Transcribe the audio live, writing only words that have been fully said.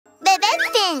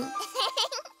Bebefinn.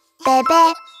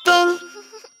 Bebefinn.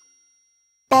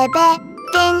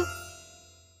 Bebefinn.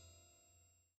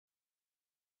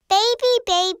 Baby,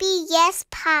 baby, yes,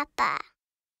 Papa.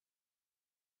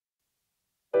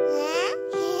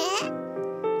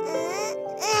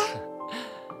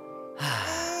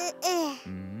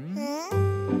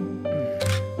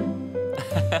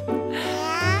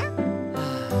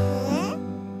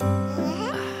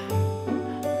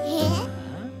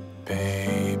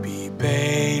 Baby,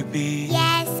 baby.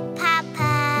 Yes,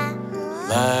 Papa.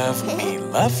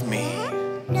 Love me.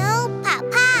 No,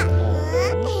 Papa.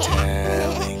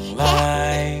 Telling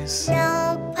lies.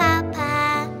 No,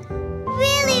 Papa.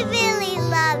 Really, really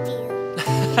love you.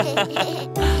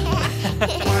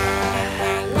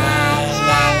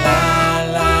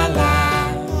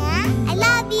 I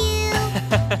love you.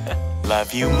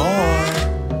 Love you more.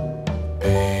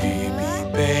 Baby,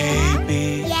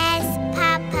 baby. Yes,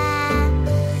 Papa.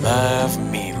 Love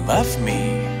me.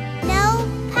 No,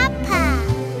 Papa.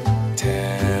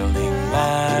 Telling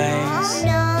lies.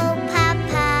 No,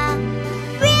 Papa.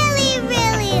 Really,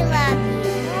 really love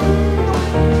you.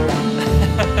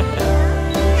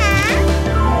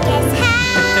 Guess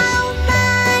how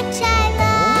much I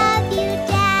love you,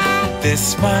 Dad.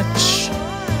 This much.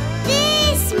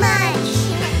 This much.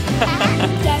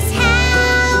 Guess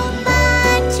how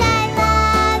much I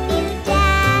love you,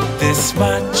 Dad. This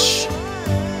much.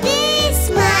 This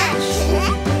much.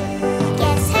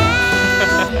 Guess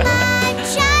how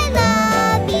much I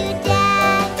love you,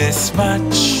 Dad. This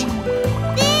much.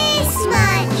 This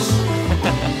much.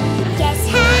 Guess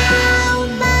how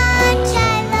much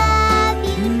I love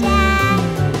you, Dad.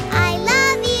 I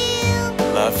love you.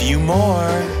 Love you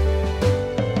more.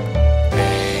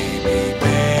 Baby,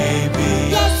 baby.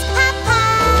 Yes, Papa.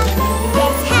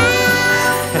 Guess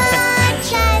how much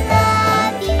I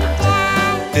love you,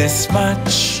 Dad. This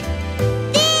much.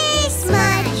 This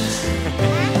much.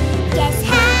 Guess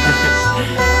how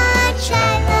much I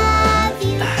love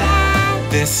you,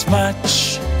 Dad. This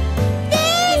much.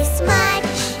 This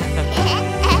much.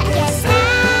 Guess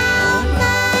how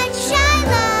much I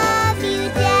love you,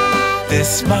 Dad.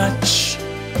 This much.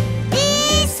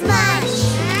 This much.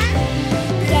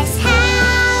 Guess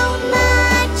how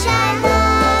much I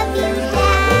love you,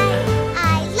 Dad. I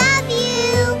love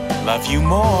you. Love you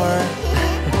more.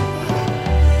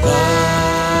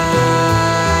 Love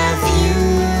you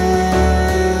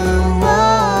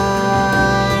more.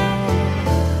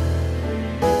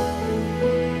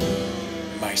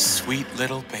 My sweet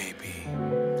little baby,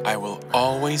 I will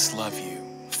always love you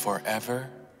forever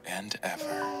and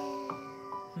ever.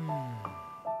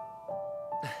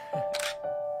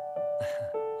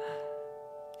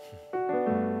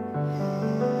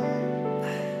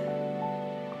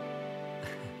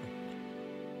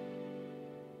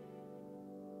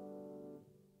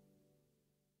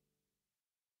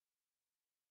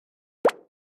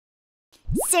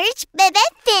 Search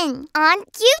Bebefinn on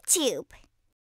YouTube.